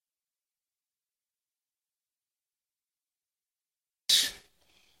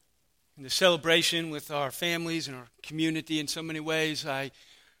in the celebration with our families and our community in so many ways. I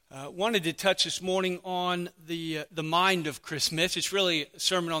wanted to touch this morning on the mind of Christmas. It's really a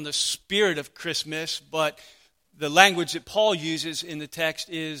sermon on the spirit of Christmas, but the language that Paul uses in the text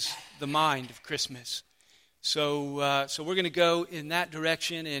is the mind of Christmas. So we're going to go in that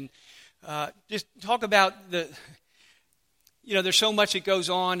direction and just talk about there's so much that goes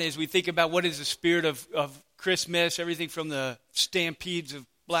on as we think about what is the spirit of Christmas, everything from the stampedes of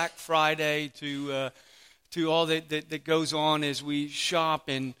Black Friday to all that goes on as we shop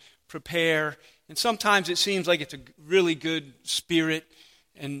and prepare. And sometimes it seems like it's a really good spirit,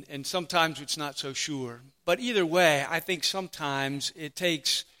 and sometimes it's not so sure. But either way, I think sometimes it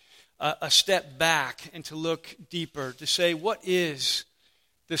takes a step back and to look deeper, to say, what is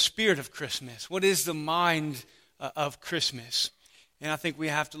the spirit of Christmas? What is the mind of Christmas? And I think we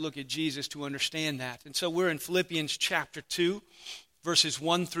have to look at Jesus to understand that. And so we're in Philippians chapter 2, verses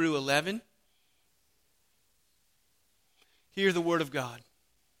 1 through 11. Hear the word of God.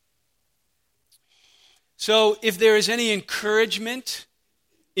 So if there is any encouragement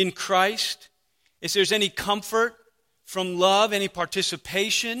in Christ, if there's any comfort from love, any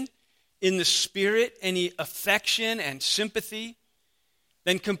participation in the Spirit, any affection and sympathy,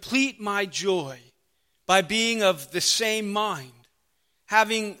 then complete my joy by being of the same mind,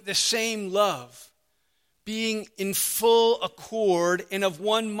 having the same love, being in full accord and of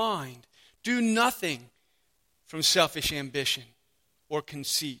one mind. Do nothing from selfish ambition or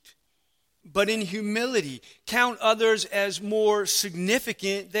conceit, but in humility count others as more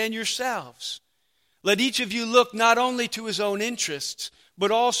significant than yourselves. Let each of you look not only to his own interests, but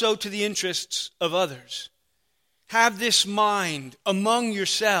also to the interests of others. Have this mind among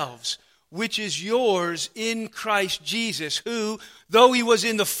yourselves, which is yours in Christ Jesus, who, though he was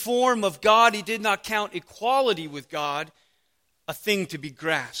in the form of God, he did not count equality with God a thing to be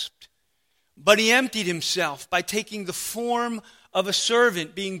grasped. But he emptied himself by taking the form of a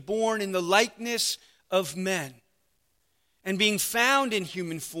servant, being born in the likeness of men. And being found in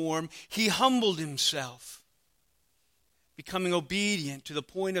human form, he humbled himself, becoming obedient to the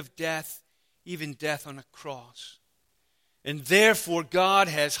point of death, even death on a cross. And therefore God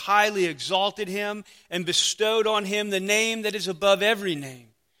has highly exalted him and bestowed on him the name that is above every name,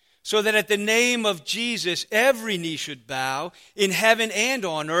 so that at the name of Jesus every knee should bow, in heaven and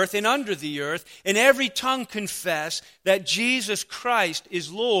on earth and under the earth, and every tongue confess that Jesus Christ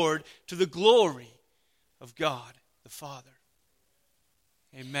is Lord, to the glory of God the Father.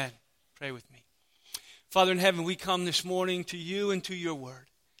 Amen. Pray with me. Father in heaven, we come this morning to you and to your word.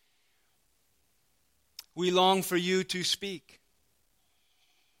 We long for you to speak,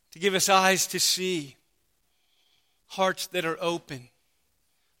 to give us eyes to see, hearts that are open,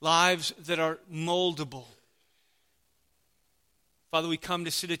 lives that are moldable. Father, we come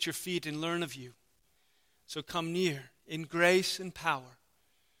to sit at your feet and learn of you. So come near in grace and power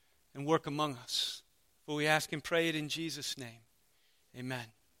and work among us. For we ask and pray it in Jesus' name. Amen.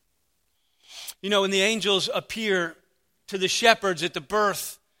 You know, when the angels appear to the shepherds at the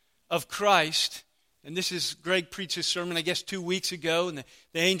birth of Christ, and this is, Greg preached his sermon, I guess, 2 weeks ago, and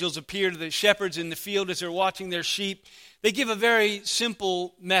the angels appear to the shepherds in the field as they're watching their sheep. They give a very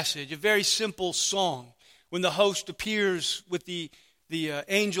simple message, a very simple song. When the host appears with the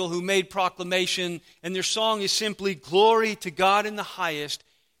angel who made proclamation, and their song is simply, "Glory to God in the highest,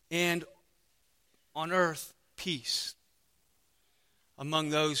 and on earth peace among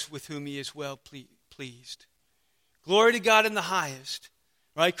those with whom he is well pleased." Glory to God in the highest.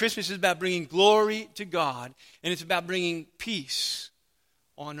 Right? Christmas is about bringing glory to God, and it's about bringing peace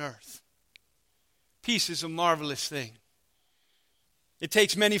on earth. Peace is a marvelous thing. It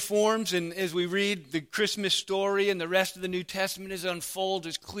takes many forms, and as we read the Christmas story and the rest of the New Testament as it unfolds,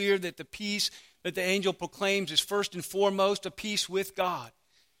 it's clear that the peace that the angel proclaims is first and foremost a peace with God.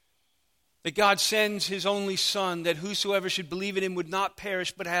 That God sends his only Son, that whosoever should believe in him would not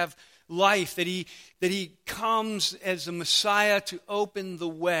perish but have life, that he comes as the Messiah to open the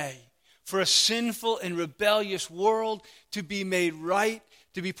way for a sinful and rebellious world to be made right,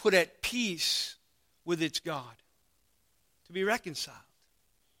 to be put at peace with its God, to be reconciled.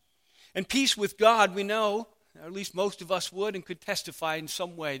 And peace with God, we know, or at least most of us would and could testify in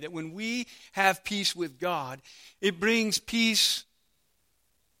some way, that when we have peace with God, it brings peace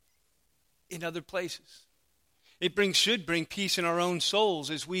in other places. It should bring peace in our own souls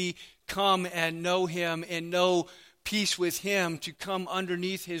as we come and know him and know peace with him, to come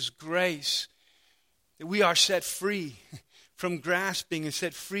underneath his grace. That we are set free from grasping and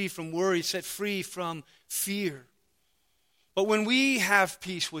set free from worry, set free from fear. But when we have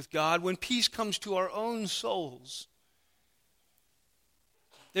peace with God, when peace comes to our own souls,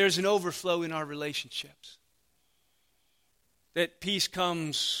 there's an overflow in our relationships. That peace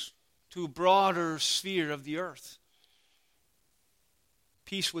comes to a broader sphere of the earth.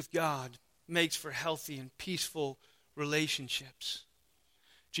 Peace with God makes for healthy and peaceful relationships.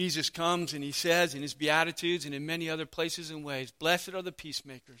 Jesus comes and he says in his Beatitudes and in many other places and ways, "Blessed are the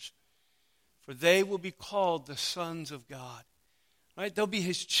peacemakers, for they will be called the sons of God." Right? They'll be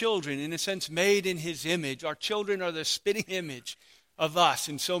his children, in a sense made in his image. Our children are the spitting image of us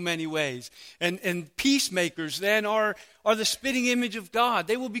in so many ways. And peacemakers then are the spitting image of God.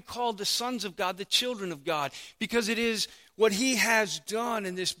 They will be called the sons of God, the children of God, because it is what he has done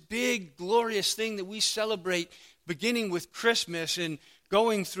in this big, glorious thing that we celebrate, beginning with Christmas and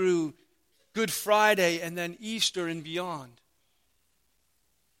going through Good Friday and then Easter and beyond.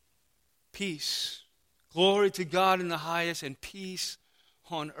 Peace. Glory to God in the highest and peace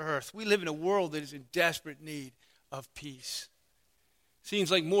on earth. We live in a world that is in desperate need of peace.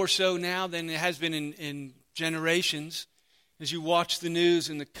 Seems like more so now than it has been in generations. As you watch the news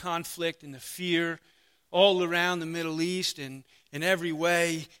and the conflict and the fear all around the Middle East and in every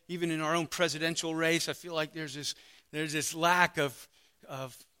way, even in our own presidential race, I feel like there's this lack of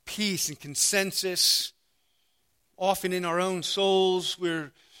peace and consensus. Often in our own souls,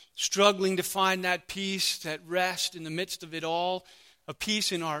 we're struggling to find that peace, that rest in the midst of it all. A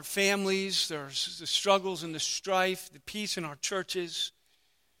peace in our families, there's the struggles and the strife, the peace in our churches.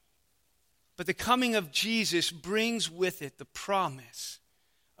 But the coming of Jesus brings with it the promise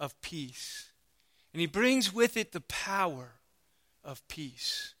of peace. And he brings with it the power of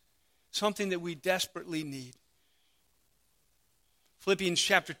peace, something that we desperately need. Philippians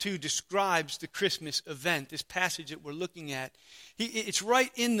chapter 2 describes the Christmas event, this passage that we're looking at. It's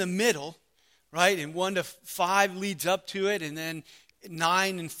right in the middle, right? And 1 to 5 leads up to it, and then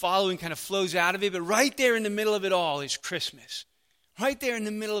 9 and following kind of flows out of it. But right there in the middle of it all is Christmas. Right there in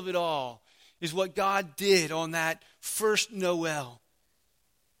the middle of it all is what God did on that first Noel.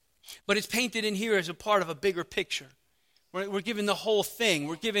 But it's painted in here as a part of a bigger picture. We're given the whole thing.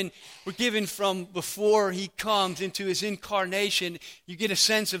 We're given from before he comes into his incarnation. You get a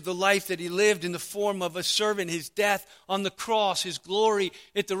sense of the life that he lived in the form of a servant, his death on the cross, his glory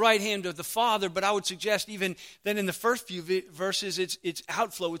at the right hand of the Father. But I would suggest even then in the first few verses, its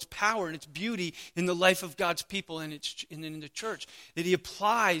outflow, its power, and its beauty in the life of God's people and in the church. That he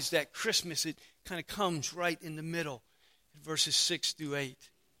applies that Christmas. It kind of comes right in the middle, verses 6 through 8.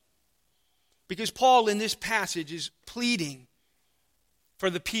 Because Paul in this passage is pleading for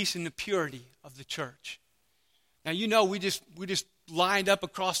the peace and the purity of the church. Now you know we just lined up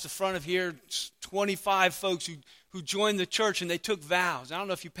across the front of here 25 folks who joined the church and they took vows. I don't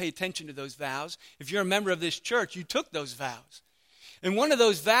know if you pay attention to those vows. If you're a member of this church, you took those vows. And one of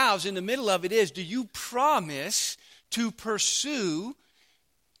those vows in the middle of it is, do you promise to pursue,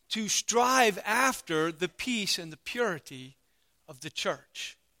 to strive after the peace and the purity of the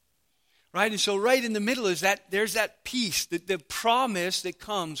church? Right? And so right in the middle is that there's that peace, the promise that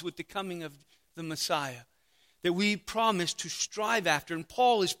comes with the coming of the Messiah, that we promise to strive after. And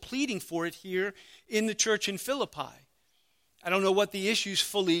Paul is pleading for it here in the church in Philippi. I don't know what the issues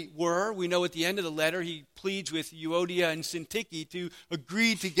fully were. We know at the end of the letter he pleads with Euodia and Syntyche to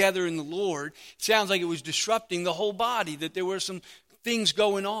agree together in the Lord. It sounds like it was disrupting the whole body, that there were some things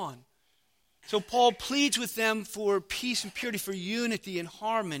going on. So Paul pleads with them for peace and purity, for unity and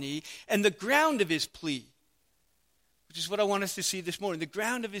harmony. And the ground of his plea, which is what I want us to see this morning, the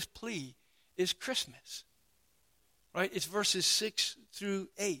ground of his plea is Christmas. Right? It's verses 6 through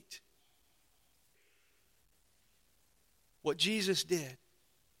 8. What Jesus did,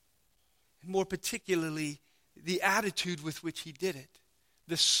 and more particularly, the attitude with which he did it,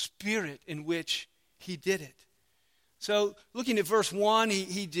 the spirit in which he did it. So looking at verse 1,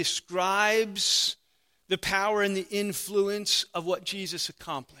 he describes the power and the influence of what Jesus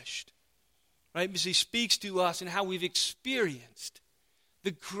accomplished. Right? Because he speaks to us and how we've experienced the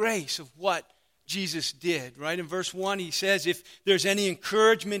grace of what Jesus did. Right? In verse 1 he says, if there's any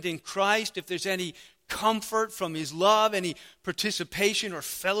encouragement in Christ, if there's any comfort from his love, any participation or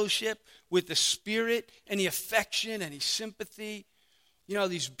fellowship with the Spirit, any affection, any sympathy,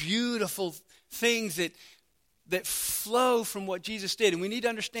 these beautiful things that flow from what Jesus did. And we need to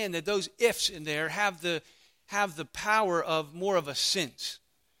understand that those ifs in there have the power of more of a sense.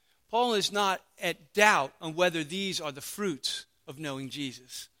 Paul is not at doubt on whether these are the fruits of knowing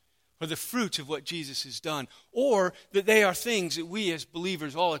Jesus, or the fruits of what Jesus has done, or that they are things that we as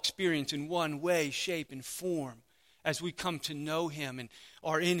believers all experience in one way, shape, and form as we come to know him and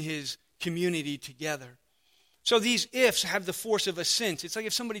are in his community together. So these ifs have the force of a sense. It's like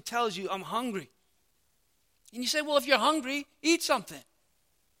if somebody tells you, I'm hungry. And you say, well, if you're hungry, eat something.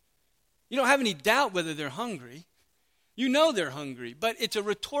 You don't have any doubt whether they're hungry. You know they're hungry, but it's a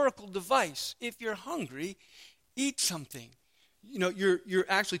rhetorical device. If you're hungry, eat something. You're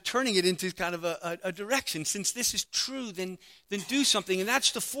actually turning it into kind of a direction. Since this is true, then do something. And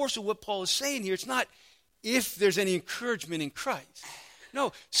that's the force of what Paul is saying here. It's not if there's any encouragement in Christ.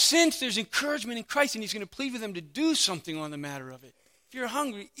 No, since there's encouragement in Christ, and he's going to plead with them to do something on the matter of it. If you're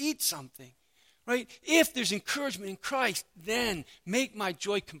hungry, eat something. Right? If there's encouragement in Christ, then make my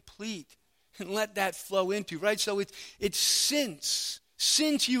joy complete. And let that flow into, right? So it's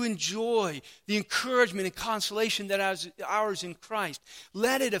since you enjoy the encouragement and consolation that is ours in Christ,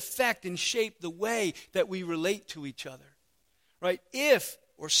 let it affect and shape the way that we relate to each other, right? If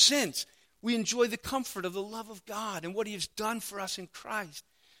or since we enjoy the comfort of the love of God and what he has done for us in Christ,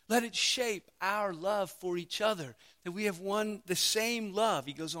 let it shape our love for each other, that we have the same love,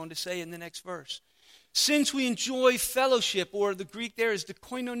 he goes on to say in the next verse. Since we enjoy fellowship, or the Greek there is the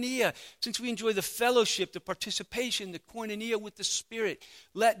koinonia, since we enjoy the fellowship, the participation, the koinonia with the Spirit,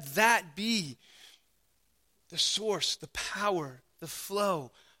 let that be the source, the power, the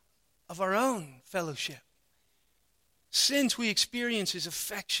flow of our own fellowship. Since we experience his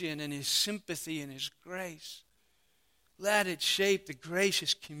affection and his sympathy and his grace, let it shape the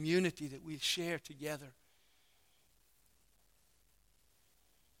gracious community that we share together.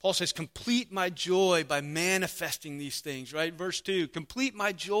 Paul says, complete my joy by manifesting these things, right? Verse 2, complete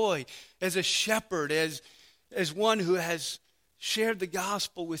my joy as a shepherd, as one who has shared the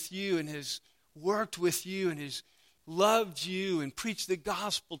gospel with you and has worked with you and has loved you and preached the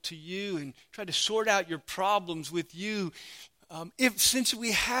gospel to you and tried to sort out your problems with you. Since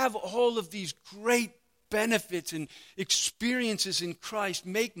we have all of these great benefits and experiences in Christ,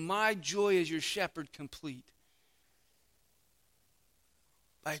 make my joy as your shepherd complete.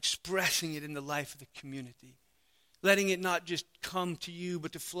 By expressing it in the life of the community. Letting it not just come to you,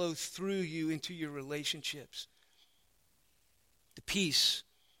 but to flow through you into your relationships. The peace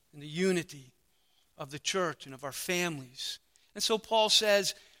and the unity of the church and of our families. And so Paul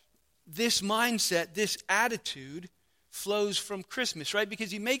says, this mindset, this attitude flows from Christmas, right?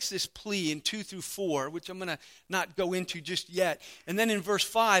 Because he makes this plea in 2 through 4, which I'm going to not go into just yet. And then in verse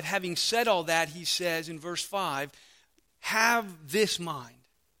 5, having said all that, he says in verse 5, have this mind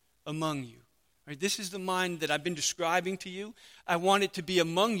among you. Right? This is the mind that I've been describing to you. I want it to be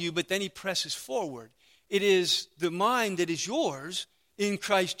among you, but then he presses forward. It is the mind that is yours in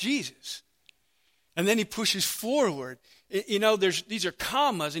Christ Jesus. And then he pushes forward. These are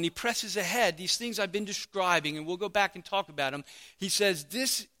commas, and he presses ahead. These things I've been describing, and we'll go back and talk about them. He says,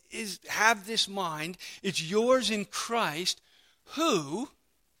 have this mind. It's yours in Christ, who,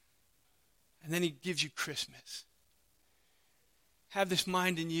 and then he gives you Christmas. Have this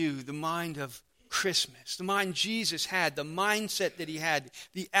mind in you, the mind of Christmas, the mind Jesus had, the mindset that he had,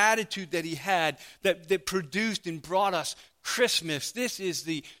 the attitude that he had that produced and brought us Christmas. This is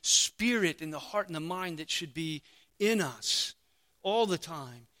the spirit and the heart and the mind that should be in us all the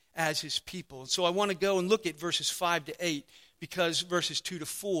time as his people. And so I want to go and look at verses 5 to 8 because verses 2 to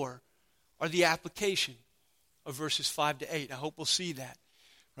 4 are the application of verses 5 to 8. I hope we'll see that.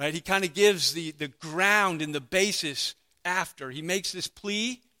 Right? He kind of gives the ground and the basis after. He makes this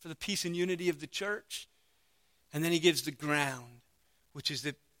plea for the peace and unity of the church, and then he gives the ground, which is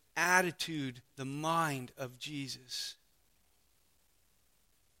the attitude, the mind of Jesus.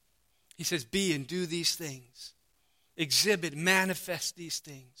 He says, be and do these things. Exhibit, manifest these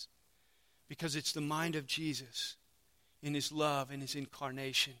things, because it's the mind of Jesus in his love and his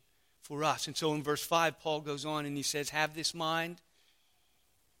incarnation for us. And so in verse 5, Paul goes on and he says, have this mind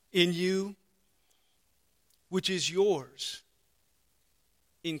in you, which is yours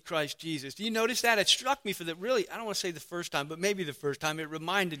in Christ Jesus. Do you notice that? It struck me I don't want to say the first time, but maybe the first time, it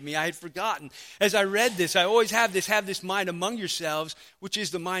reminded me. I had forgotten. As I read this, I always have this mind among yourselves, which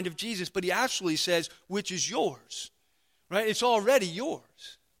is the mind of Jesus. But he actually says, which is yours. Right? It's already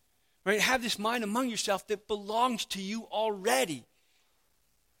yours. Right? Have this mind among yourself that belongs to you already.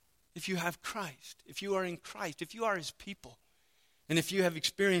 If you have Christ, if you are in Christ, if you are his people, and if you have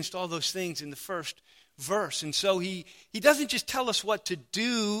experienced all those things in the first verse. And so he doesn't just tell us what to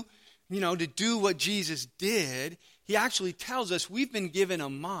do, to do what Jesus did. He actually tells us we've been given a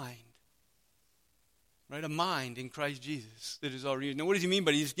mind, right? A mind in Christ Jesus that is already. Now, what does he mean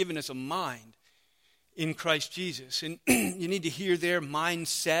by he's given us a mind in Christ Jesus? And you need to hear their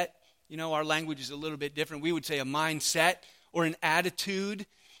mindset. Our language is a little bit different. We would say a mindset or an attitude,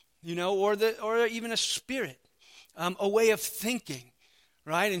 or even a spirit, a way of thinking.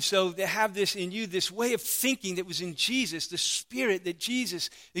 Right? And so they have this in you, this way of thinking that was in Jesus, the spirit that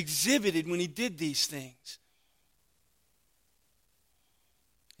Jesus exhibited when he did these things.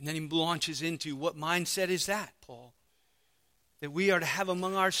 And then he launches into, what mindset is that, Paul? That we are to have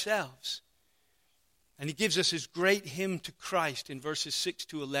among ourselves. And he gives us his great hymn to Christ in verses 6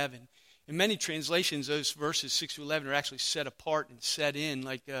 to 11. In many translations, those verses 6 to 11 are actually set apart and set in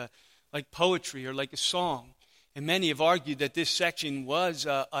like poetry or like a song. And many have argued that this section was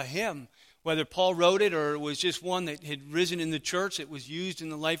a hymn, whether Paul wrote it or it was just one that had risen in the church, that was used in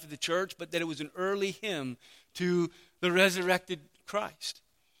the life of the church, but that it was an early hymn to the resurrected Christ.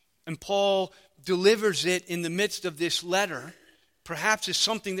 And Paul delivers it in the midst of this letter, perhaps as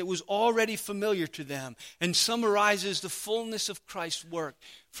something that was already familiar to them, and summarizes the fullness of Christ's work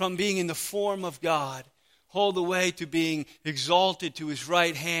from being in the form of God all the way to being exalted to his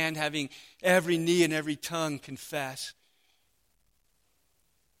right hand, having every knee and every tongue confess.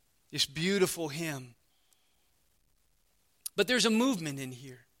 This beautiful hymn. But there's a movement in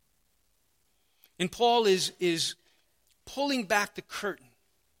here. And Paul is pulling back the curtain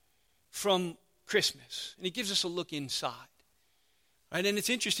from Christmas. And he gives us a look inside. Right? And it's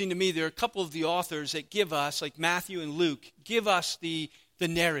interesting to me, there are a couple of the authors that give us, like Matthew and Luke, give us the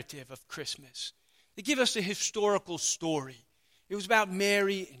narrative of Christmas. They give us the historical story. It was about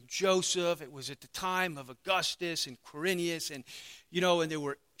Mary and Joseph. It was at the time of Augustus and Quirinius. And, and there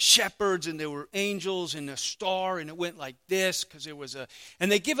were shepherds and there were angels and a star. And it went like this because there was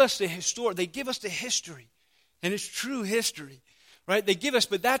and they give us the history. And it's true history. Right? They give us,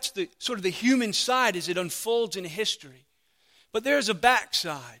 but that's the sort of the human side as it unfolds in history. But there's a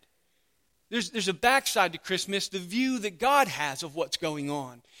backside. There's a backside to Christmas, the view that God has of what's going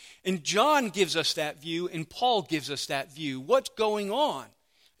on. And John gives us that view, and Paul gives us that view. What's going on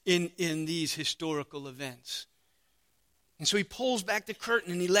in these historical events? And so he pulls back the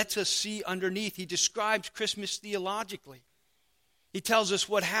curtain and he lets us see underneath. He describes Christmas theologically. He tells us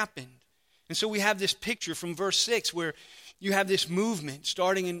what happened. And so we have this picture from verse 6 where you have this movement.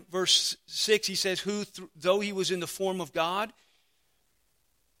 Starting in verse 6, he says, who, though he was in the form of God,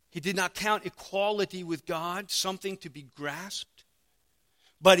 he did not count equality with God something to be grasped,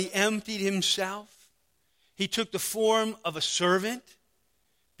 but he emptied himself. He took the form of a servant,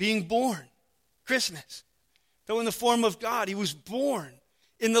 being born. Christmas. Though in the form of God, he was born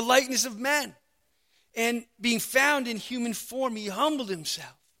in the likeness of men. And being found in human form, he humbled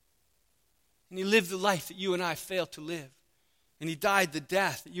himself. And he lived the life that you and I fail to live. And he died the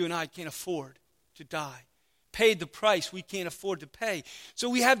death that you and I can't afford to die. Paid the price we can't afford to pay. So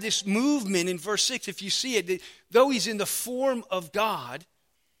we have this movement in verse 6, if you see it, that though he's in the form of God,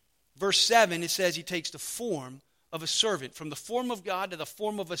 verse 7, it says he takes the form of a servant. From the form of God to the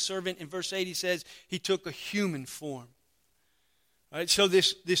form of a servant. In verse 8, he says he took a human form. All right, so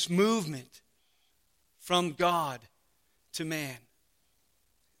this movement from God to man,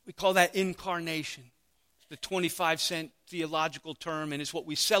 we call that incarnation. The 25-cent theological term, and it's what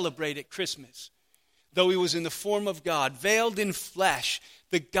we celebrate at Christmas. Though he was in the form of God, veiled in flesh,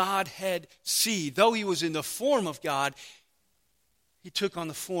 the Godhead see. Though he was in the form of God, he took on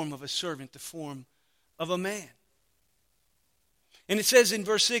the form of a servant, the form of a man. And it says in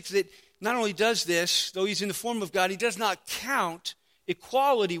verse 6 that not only does this, though he's in the form of God, he does not count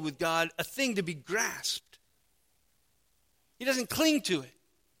equality with God a thing to be grasped. He doesn't cling to it.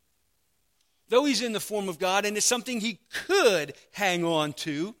 Though he's in the form of God and it's something he could hang on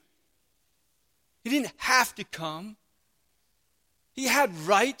to, he didn't have to come. He had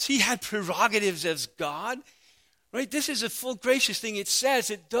rights. He had prerogatives as God. Right? This is a full gracious thing. It says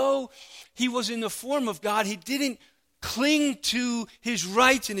that though he was in the form of God, he didn't cling to his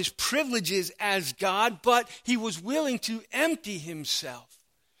rights and his privileges as God, but he was willing to empty himself.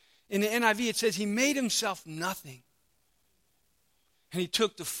 In the NIV it says he made himself nothing. And he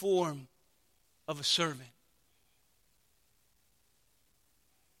took the form of a servant.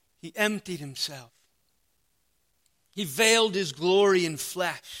 He emptied himself. He veiled his glory in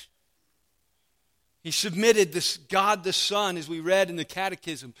flesh. He submitted this God the Son, as we read in the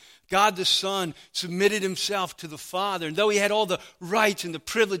Catechism. God the Son submitted himself to the Father. And though he had all the rights and the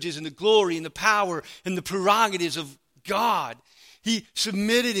privileges and the glory and the power and the prerogatives of God, he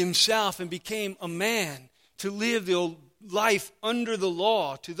submitted himself and became a man to live the life under the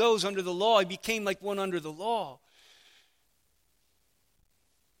law. To those under the law, he became like one under the law.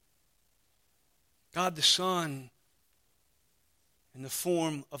 God the Son, in the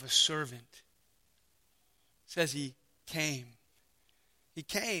form of a servant, says he came. He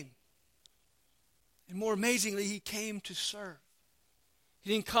came. And more amazingly, he came to serve.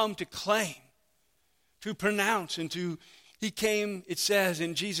 He didn't come to claim, to pronounce, he came, it says,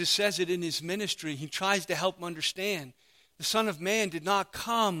 and Jesus says it in his ministry. He tries to help them understand. The Son of Man did not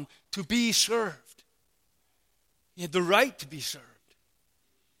come to be served. He had the right to be served.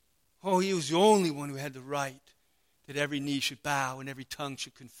 Oh, he was the only one who had the right that every knee should bow and every tongue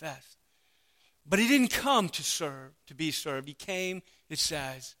should confess. But he didn't come to serve, to be served. He came, it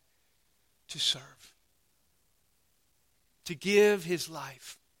says, to serve. To give his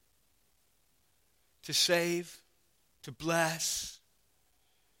life. To save. To bless.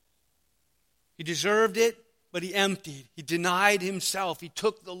 He deserved it, but he emptied. He denied himself. He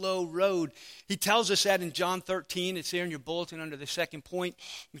took the low road. He tells us that in John 13. It's here in your bulletin under the second point.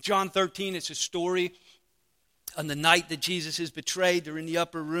 In John 13, it's a story on the night that Jesus is betrayed. They're in the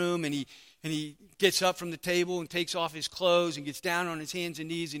upper room, and he gets up from the table and takes off his clothes and gets down on his hands and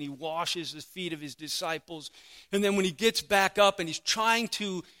knees, and he washes the feet of his disciples. And then when he gets back up and he's trying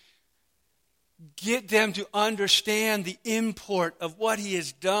to get them to understand the import of what he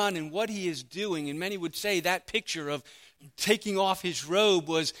has done and what he is doing. And many would say that picture of taking off his robe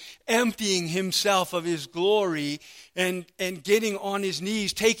was emptying himself of his glory and getting on his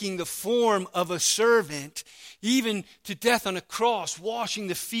knees, taking the form of a servant, even to death on a cross, washing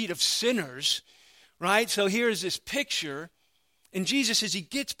the feet of sinners, right? So here's this picture. And Jesus, as he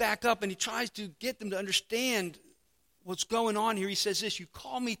gets back up and he tries to get them to understand what's going on here, he says this, "You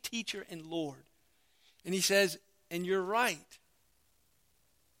call me teacher and Lord." And he says, and you're right.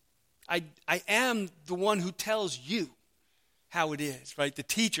 I am the one who tells you how it is, right? The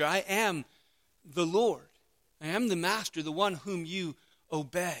teacher. I am the Lord. I am the master, the one whom you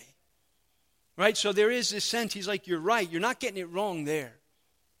obey. Right? So there is this sense, he's like, you're right. You're not getting it wrong there.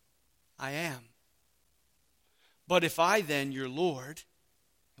 I am. But if I then, your Lord,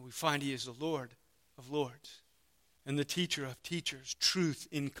 and we find he is the Lord of lords, and the teacher of teachers, truth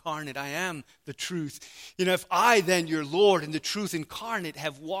incarnate. I am the truth. If I then, your Lord, and the truth incarnate,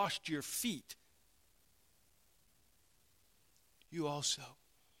 have washed your feet, you also.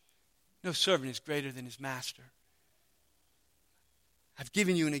 No servant is greater than his master. I've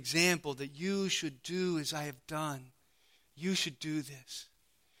given you an example that you should do as I have done. You should do this.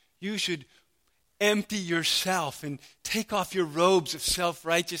 You should empty yourself and take off your robes of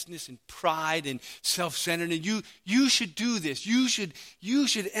self-righteousness and pride and self-centeredness. You should do this. You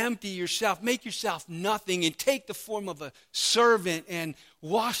should empty yourself, make yourself nothing, and take the form of a servant and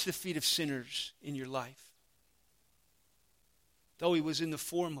wash the feet of sinners in your life. Though he was in the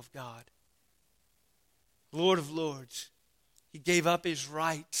form of God, Lord of lords, he gave up his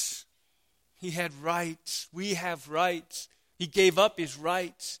rights. He had rights. We have rights. He gave up his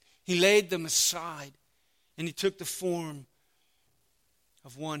rights. He laid them aside, and he took the form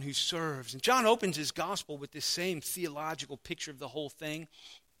of one who serves. And John opens his gospel with this same theological picture of the whole thing,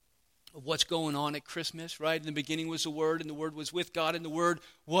 of what's going on at Christmas, right? In the beginning was the Word, and the Word was with God, and the Word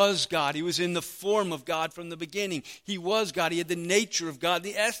was God. He was in the form of God from the beginning. He was God. He had the nature of God,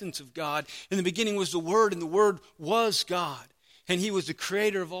 the essence of God. In the beginning was the Word, and the Word was God. And he was the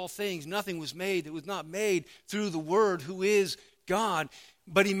creator of all things. Nothing was made that was not made through the Word, who is God.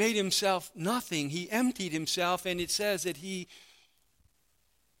 But he made himself nothing. He emptied himself, and it says that he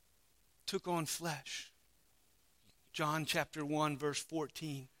took on flesh. John chapter 1, verse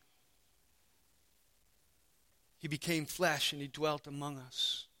 14. He became flesh, and he dwelt among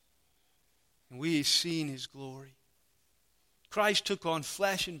us. And we have seen his glory. Christ took on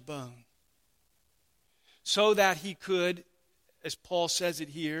flesh and bone so that he could, as Paul says it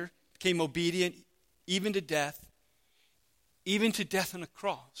here, became obedient even to death on a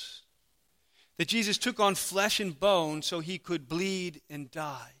cross. That Jesus took on flesh and bone so he could bleed and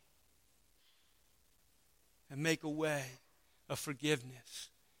die and make a way of forgiveness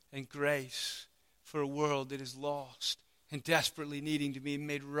and grace for a world that is lost and desperately needing to be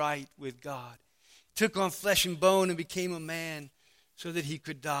made right with God. He took on flesh and bone and became a man so that he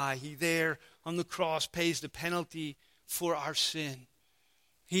could die. He there on the cross pays the penalty for our sin.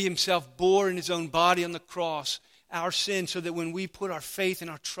 He himself bore in his own body on the cross our sin, so that when we put our faith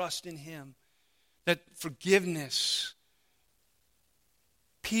and our trust in him, that forgiveness,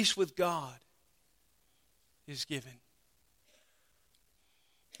 peace with God is given.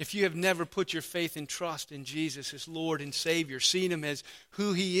 If you have never put your faith and trust in Jesus as Lord and Savior, seen him as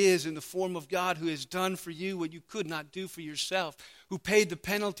who he is in the form of God, who has done for you what you could not do for yourself, who paid the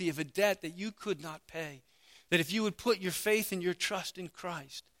penalty of a debt that you could not pay, that if you would put your faith and your trust in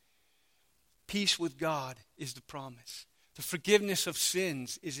Christ, peace with God is the promise. The forgiveness of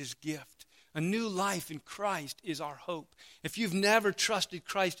sins is his gift. A new life in Christ is our hope. If you've never trusted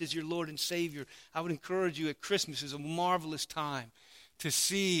Christ as your Lord and Savior, I would encourage you at Christmas is a marvelous time to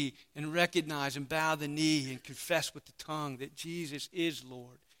see and recognize and bow the knee and confess with the tongue that Jesus is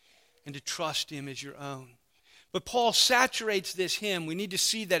Lord, and to trust him as your own. But Paul saturates this hymn. We need to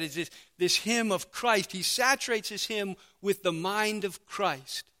see that as this hymn of Christ. He saturates his hymn with the mind of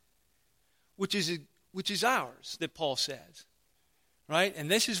Christ. which is ours, that Paul says. Right? And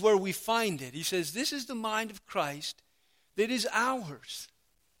this is where we find it. He says, this is the mind of Christ that is ours.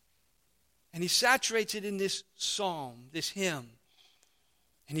 And he saturates it in this psalm, this hymn.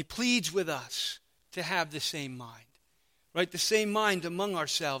 And he pleads with us to have the same mind. Right? The same mind among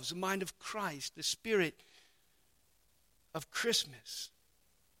ourselves, the mind of Christ, the spirit of Christmas.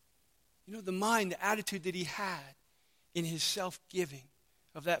 You know, the mind, the attitude that he had in his self-giving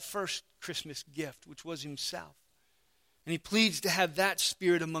of that first Christmas gift, which was himself. And he pleads to have that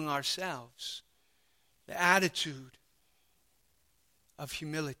spirit among ourselves. The attitude of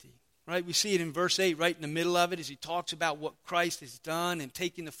humility. Right? We see it in verse 8, right in the middle of it, as he talks about what Christ has done and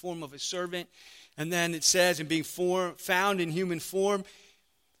taking the form of a servant. And then it says, and being found in human form,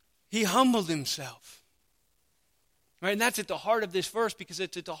 he humbled himself. Right? And that's at the heart of this verse, because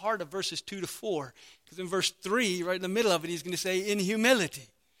it's at the heart of verses 2 to 4. Because in verse 3, right in the middle of it, he's going to say, in humility.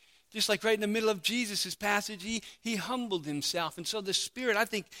 Just like right in the middle of Jesus' passage, he humbled himself. And so the Spirit, I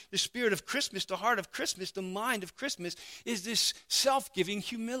think the spirit of Christmas, the heart of Christmas, the mind of Christmas, is this self-giving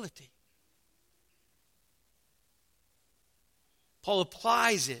humility. Paul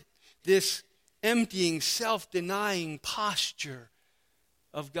applies it, this emptying, self-denying posture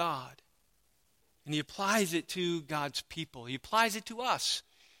of God. And he applies it to God's people. He applies it to us.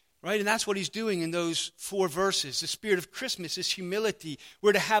 Right? And that's what he's doing in those 4 verses. The spirit of Christmas is humility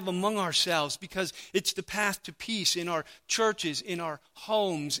we're to have among ourselves, because it's the path to peace in our churches, in our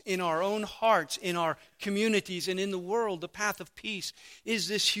homes, in our own hearts, in our communities, and in the world. The path of peace is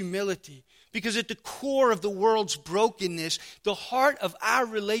this humility. Because at the core of the world's brokenness, the heart of our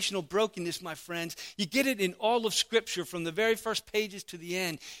relational brokenness, my friends, you get it in all of Scripture from the very first pages to the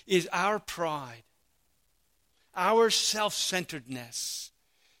end, is our pride, our self-centeredness,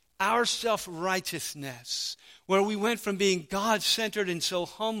 our self-righteousness, where we went from being God-centered and so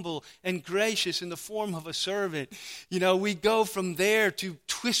humble and gracious in the form of a servant. You know, we go from there to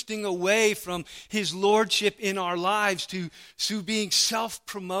twisting away from his lordship in our lives to being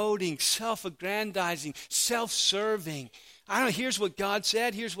self-promoting, self-aggrandizing, self-serving. I don't know, here's what God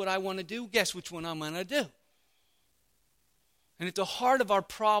said, here's what I want to do. Guess which one I'm going to do? And at the heart of our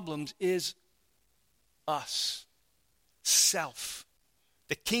problems is us, self.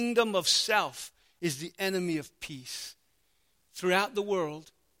 The kingdom of self is the enemy of peace throughout the world,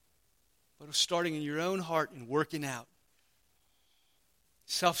 but starting in your own heart and working out.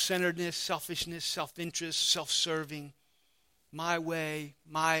 Self-centeredness, selfishness, self-interest, self-serving, my way,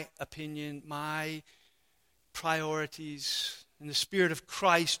 my opinion, my priorities. And the spirit of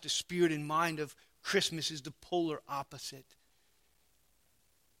Christ, the spirit and mind of Christmas, is the polar opposite.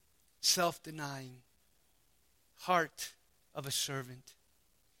 Self-denying, heart of a servant.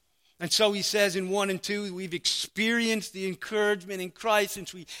 And so he says in 1 and 2, we've experienced the encouragement in Christ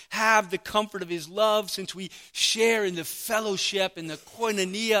since we have the comfort of his love, since we share in the fellowship and the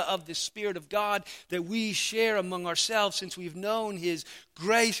koinonia of the Spirit of God that we share among ourselves, since we've known his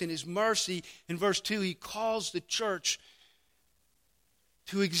grace and his mercy. In verse 2, he calls the church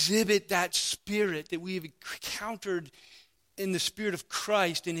to exhibit that spirit that we've encountered in the Spirit of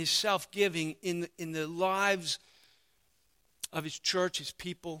Christ, in his self-giving, in the lives of his church, his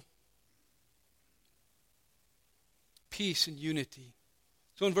people. Peace and unity.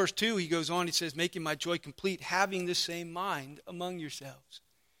 So in verse 2, he goes on, he says, making my joy complete, having the same mind among yourselves.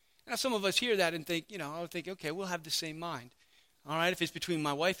 Now some of us hear that and think, I would think, okay, we'll have the same mind. All right, if it's between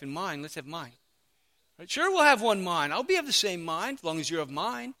my wife and mine, let's have mine. Right? Sure, we'll have one mind. I'll be of the same mind, as long as you're of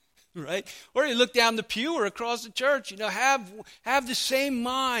mine. Right? Or you look down the pew or across the church, have the same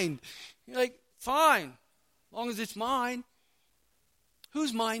mind. You're like, fine, as long as it's mine.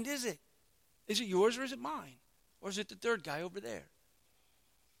 Whose mind is it? Is it yours or is it mine? Or is it the third guy over there?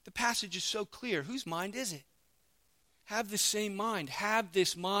 The passage is so clear. Whose mind is it? Have the same mind. Have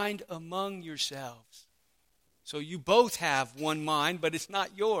this mind among yourselves. So you both have one mind, but it's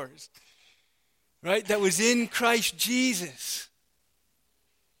not yours. Right? That was in Christ Jesus.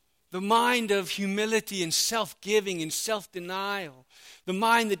 The mind of humility and self-giving and self-denial. The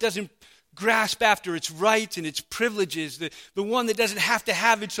mind that doesn't grasp after its rights and its privileges, the one that doesn't have to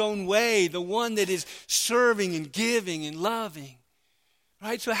have its own way, the one that is serving and giving and loving.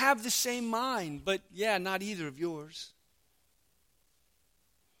 Right? So have the same mind, but not either of yours.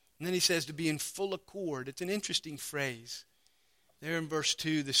 And then he says to be in full accord. It's an interesting phrase. There in verse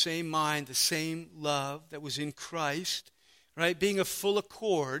 2, the same mind, the same love that was in Christ, right? Being of full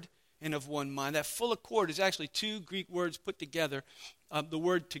accord and of one mind. That full accord is actually 2 Greek words put together. The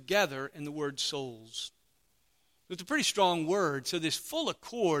word together and the word souls. It's a pretty strong word. So this full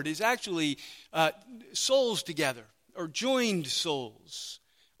accord is actually souls together, or joined souls,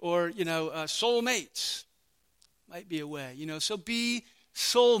 Or, soulmates might be a way. So be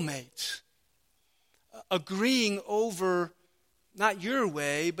soulmates. Agreeing over not your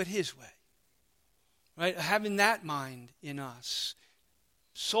way, but his way. Right? Having that mind in us.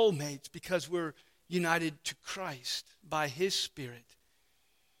 Soulmates because we're united to Christ by his Spirit.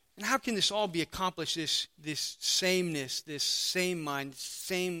 And how can this all be accomplished, this sameness, this same mind,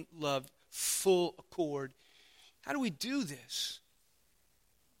 same love, full accord? How do we do this?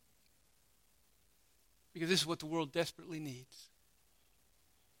 Because this is what the world desperately needs.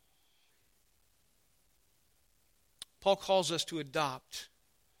 Paul calls us to adopt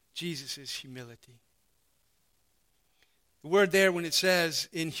Jesus' humility. The word there, when it says,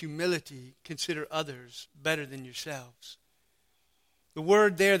 in humility, consider others better than yourselves. The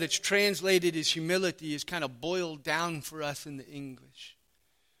word there that's translated as humility is kind of boiled down for us in the English.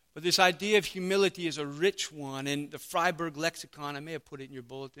 But this idea of humility is a rich one, and the Freiburg Lexicon, I may have put it in your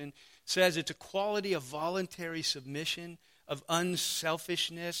bulletin, says it's a quality of voluntary submission, of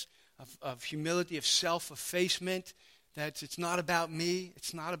unselfishness, of humility, of self-effacement, that it's not about me,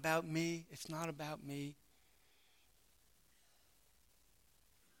 it's not about me, it's not about me.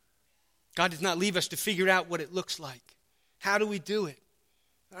 God does not leave us to figure out what it looks like. How do we do it?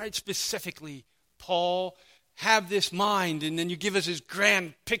 All right, specifically, Paul, have this mind, and then you give us this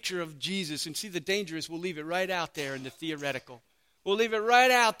grand picture of Jesus. And see, the danger is we'll leave it right out there in the theoretical. We'll leave it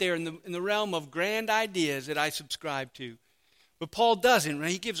right out there in the realm of grand ideas that I subscribe to. But Paul doesn't,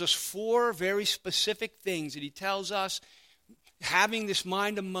 right? He gives us 4 very specific things that he tells us, having this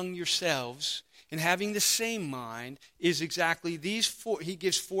mind among yourselves and having the same mind is exactly these 4. He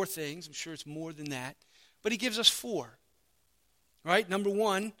gives 4 things. I'm sure it's more than that. But he gives us 4. Right? Number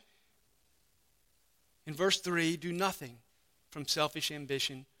 1, in verse 3, do nothing from selfish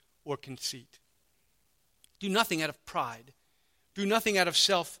ambition or conceit. Do nothing out of pride. Do nothing out of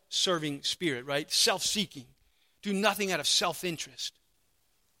self-serving spirit, right? Self-seeking. Do nothing out of self-interest.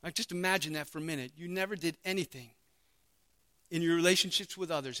 Right? Just imagine that for a minute. You never did anything in your relationships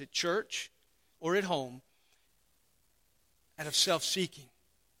with others at church or at home out of self-seeking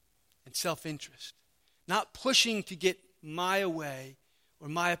and self-interest. Not pushing to get my way or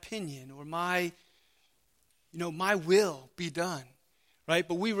my opinion or my will be done. Right?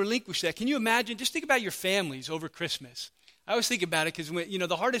 But we relinquish that. Can you imagine? Just think about your families over Christmas. I always think about it because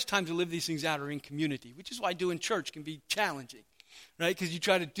the hardest time to live these things out are in community, which is why doing church can be challenging, right? Because you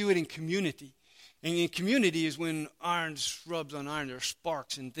try to do it in community. And in community is when iron rubs on iron, there are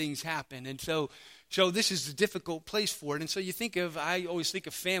sparks and things happen. And so this is a difficult place for it. And so I always think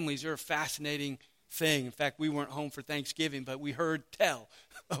of families. They're a fascinating thing. In fact, we weren't home for Thanksgiving, but we heard tell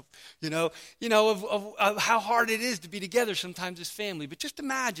of how hard it is to be together sometimes as family. But just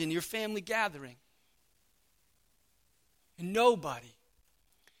imagine your family gathering. And nobody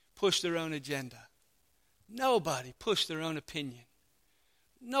pushed their own agenda. Nobody pushed their own opinion.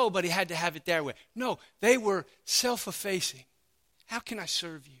 Nobody had to have it their way. No, they were self-effacing. How can I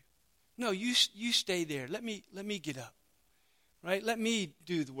serve you? No, you stay there. Let me get up. Right? Let me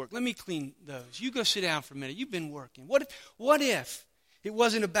do the work. Let me clean those. You go sit down for a minute. You've been working. What if it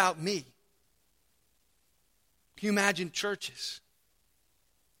wasn't about me? Can you imagine churches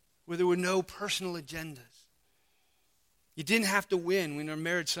where there were no personal agendas? You didn't have to win. When in our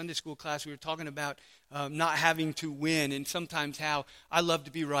marriage Sunday school class, we were talking about not having to win, and sometimes how I love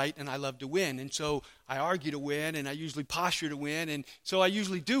to be right and I love to win. And so I argue to win, and I usually posture to win, and so I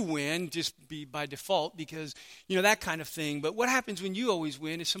usually do win, just by default, because, that kind of thing. But what happens when you always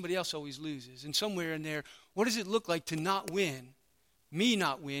win is somebody else always loses. And somewhere in there, what does it look like to not win, me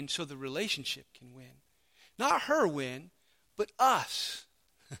not win, so the relationship can win? Not her win, but us.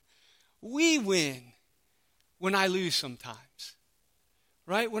 We win. When I lose sometimes,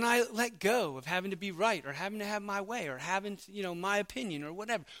 right? When I let go of having to be right or having to have my way or having, my opinion or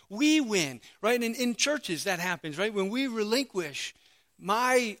whatever. We win, right? And in churches that happens, right? When we relinquish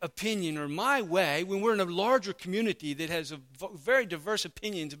my opinion or my way, when we're in a larger community that has very diverse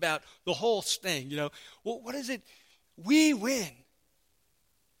opinions about the whole thing, what is it? We win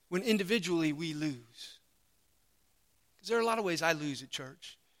when individually we lose. Because there are a lot of ways I lose at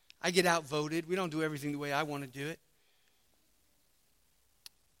church. I get outvoted. We don't do everything the way I want to do it.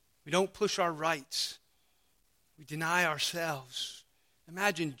 We don't push our rights. We deny ourselves.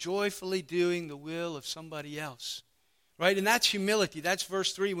 Imagine joyfully doing the will of somebody else. Right? And that's humility. That's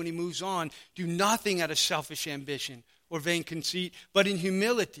verse 3 when he moves on. Do nothing out of selfish ambition or vain conceit, but in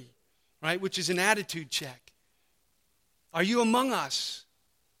humility, right? Which is an attitude check. Are you among us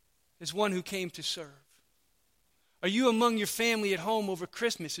as one who came to serve? Are you among your family at home over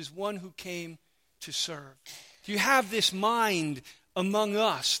Christmas as one who came to serve? Do you have this mind among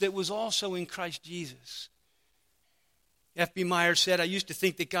us that was also in Christ Jesus. F.B. Meyer said, I used to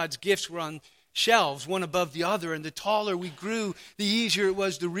think that God's gifts were on shelves, one above the other, and the taller we grew, the easier it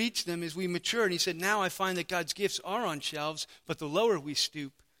was to reach them as we matured. And he said, now I find that God's gifts are on shelves, but the lower we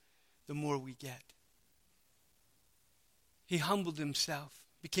stoop, the more we get. He humbled himself,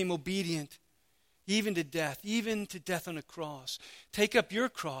 became obedient, even to death on a cross. Take up your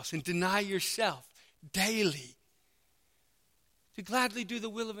cross and deny yourself daily to gladly do the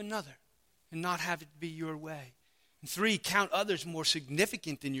will of another and not have it be your way. And 3, count others more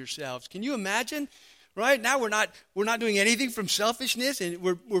significant than yourselves. Can you imagine? Right now we're not doing anything from selfishness, and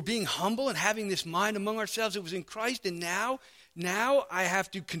we're being humble and having this mind among ourselves. It was in Christ, and now I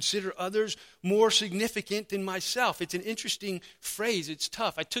have to consider others more significant than myself. It's an interesting phrase. It's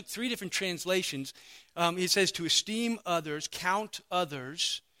tough. I took 3 different translations. It says to esteem others, count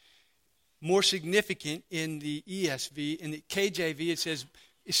others more significant in the ESV. In the KJV, it says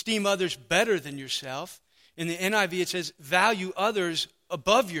esteem others better than yourself. In the NIV, it says value others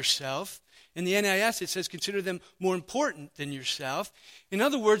above yourself. In the NIS, it says consider them more important than yourself. In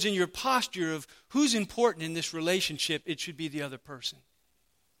other words, in your posture of who's important in this relationship, it should be the other person.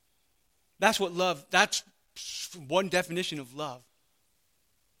 That's one definition of love.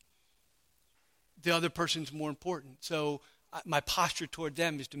 The other person's more important. So my posture toward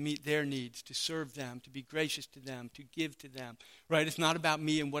them is to meet their needs, to serve them, to be gracious to them, to give to them. Right? It's not about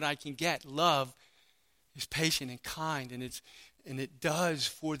me and what I can get. Love is patient and kind, and it does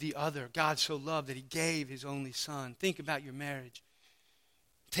for the other. God so loved that he gave his only son. Think about your marriage.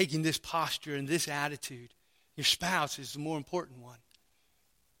 Taking this posture and this attitude. Your spouse is the more important one.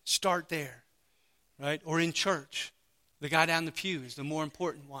 Start there, right? Or in church, the guy down the pew is the more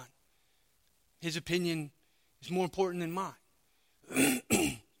important one. His opinion is more important than mine.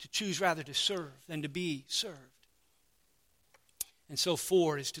 To choose rather to serve than to be served. And so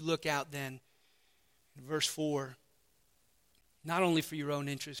 4 is to look out then, in verse 4, not only for your own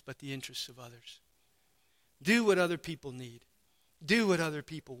interests, but the interests of others. Do what other people need. Do what other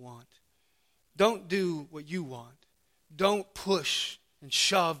people want. Don't do what you want. Don't push and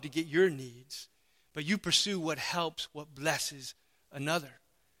shove to get your needs, but you pursue what helps, what blesses another.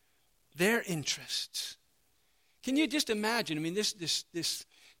 Their interests. Can you just imagine? I mean, this,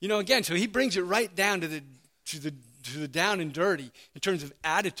 again, so he brings it right down to the down and dirty in terms of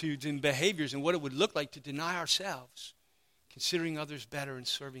attitudes and behaviors and what it would look like to deny ourselves, considering others better and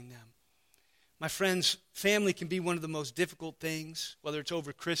serving them. My friends, family can be one of the most difficult things, whether it's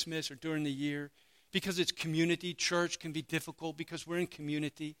over Christmas or during the year, because it's community. Church can be difficult because we're in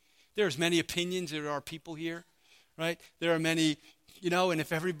community. There's many opinions. There are people here, right? There are many, and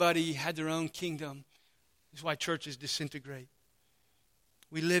if everybody had their own kingdom, that's why churches disintegrate.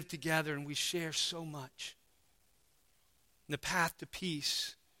 We live together and we share so much. And the path to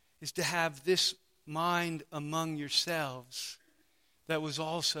peace is to have this mind among yourselves that was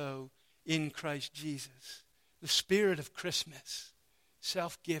also in Christ Jesus. The spirit of Christmas,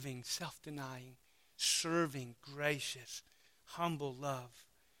 self-giving, self-denying, serving, gracious, humble love.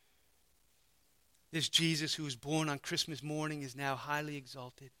 This Jesus who was born on Christmas morning is now highly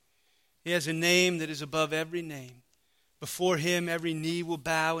exalted. He has a name that is above every name. Before him every knee will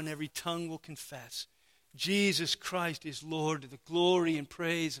bow and every tongue will confess. Jesus Christ is Lord to the glory and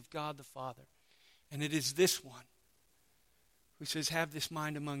praise of God the Father. And it is this one who says, have this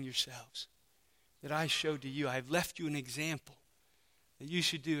mind among yourselves that I showed to you. I have left you an example that you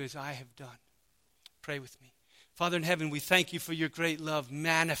should do as I have done. Pray with me. Father in heaven, we thank you for your great love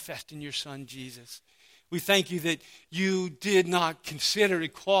manifest in your Son, Jesus. We thank you that you did not consider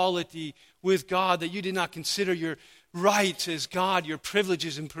equality with God, that you did not consider your rights as God, your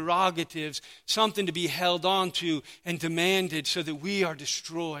privileges and prerogatives, something to be held on to and demanded so that we are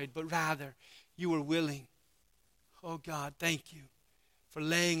destroyed, but rather you were willing. Oh God, thank you for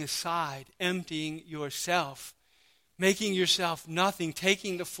laying aside, emptying yourself, making yourself nothing,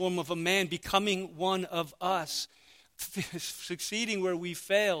 taking the form of a man, becoming one of us, succeeding where we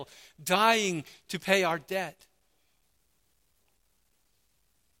fail, dying to pay our debt.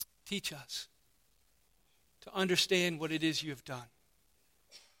 Teach us to understand what it is you have done.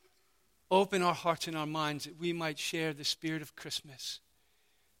 Open our hearts and our minds that we might share the spirit of Christmas,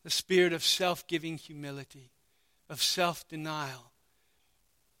 the spirit of self-giving humility, of self-denial,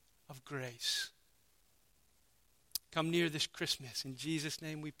 of grace. Come near this Christmas. In Jesus'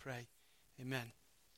 name we pray. Amen.